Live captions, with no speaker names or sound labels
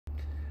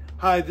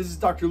Hi, this is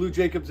Dr. Lou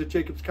Jacobs at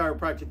Jacobs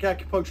Chiropractic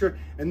Acupuncture,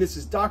 and this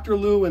is Dr.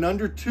 Lou in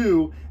under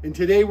 2, and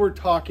today we're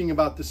talking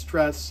about the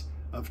stress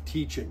of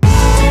teaching.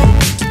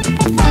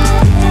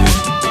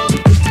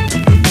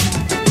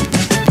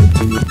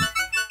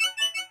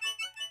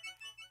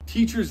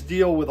 Teachers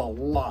deal with a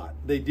lot.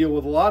 They deal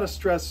with a lot of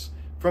stress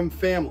from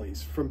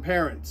families, from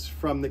parents,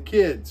 from the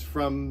kids,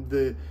 from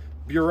the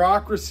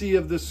bureaucracy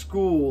of the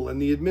school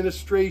and the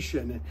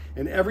administration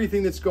and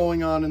everything that's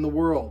going on in the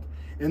world.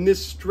 And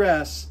this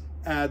stress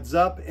adds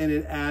up, and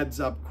it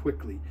adds up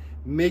quickly,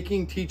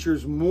 making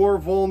teachers more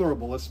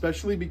vulnerable,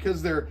 especially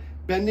because they're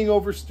bending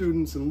over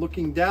students and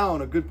looking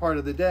down a good part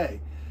of the day.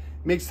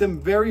 Makes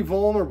them very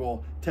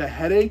vulnerable to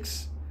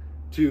headaches,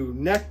 to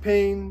neck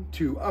pain,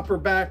 to upper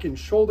back and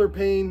shoulder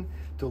pain,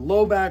 to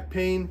low back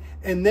pain.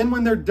 And then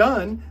when they're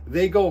done,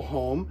 they go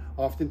home,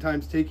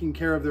 oftentimes taking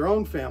care of their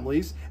own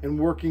families and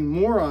working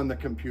more on the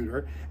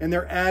computer, and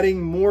they're adding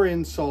more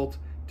insult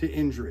to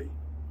injury.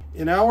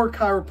 In our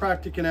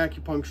chiropractic and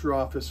acupuncture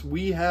office,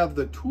 we have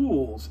the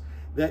tools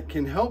that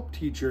can help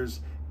teachers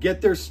get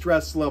their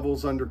stress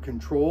levels under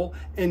control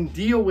and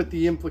deal with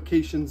the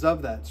implications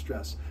of that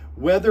stress,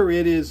 whether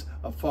it is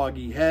a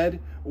foggy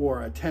head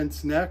or a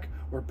tense neck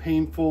or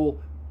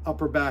painful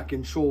upper back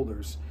and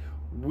shoulders.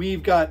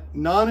 We've got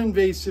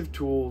non-invasive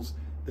tools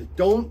that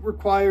don't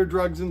require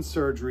drugs and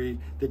surgery,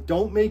 that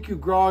don't make you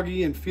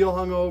groggy and feel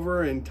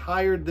hungover and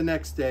tired the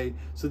next day,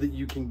 so that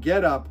you can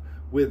get up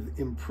with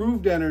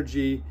improved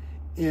energy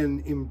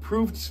and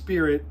improved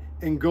spirit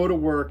and go to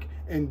work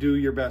and do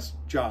your best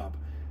job.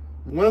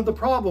 One of the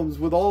problems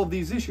with all of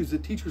these issues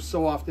that teachers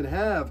so often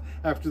have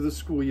after the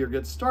school year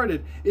gets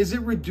started is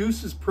it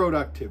reduces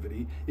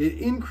productivity, it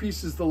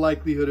increases the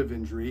likelihood of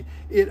injury,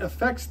 it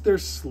affects their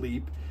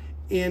sleep,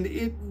 and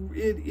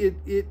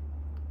it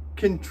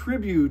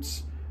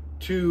contributes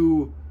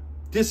to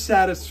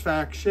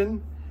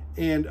dissatisfaction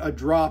and a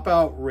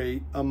dropout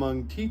rate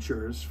among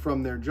teachers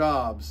from their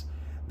jobs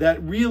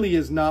that really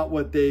is not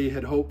what they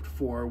had hoped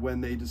for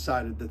when they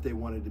decided that they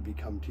wanted to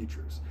become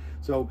teachers.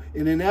 So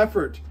in an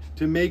effort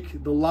to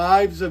make the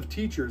lives of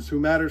teachers, who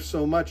matter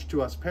so much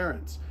to us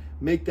parents,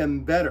 make them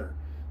better,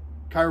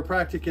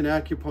 chiropractic and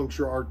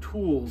acupuncture are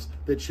tools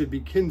that should be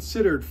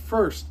considered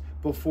first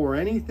before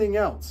anything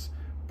else,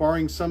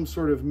 barring some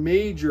sort of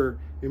major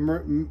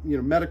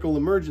medical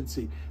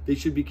emergency. They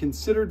should be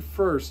considered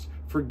first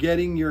for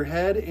getting your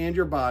head and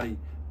your body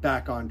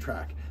back on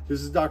track.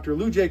 This is Dr.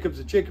 Lou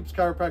Jacobs at Jacobs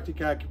Chiropractic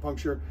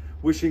Acupuncture,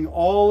 wishing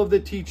all of the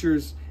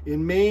teachers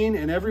in Maine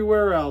and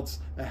everywhere else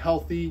a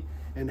healthy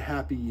and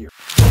happy year.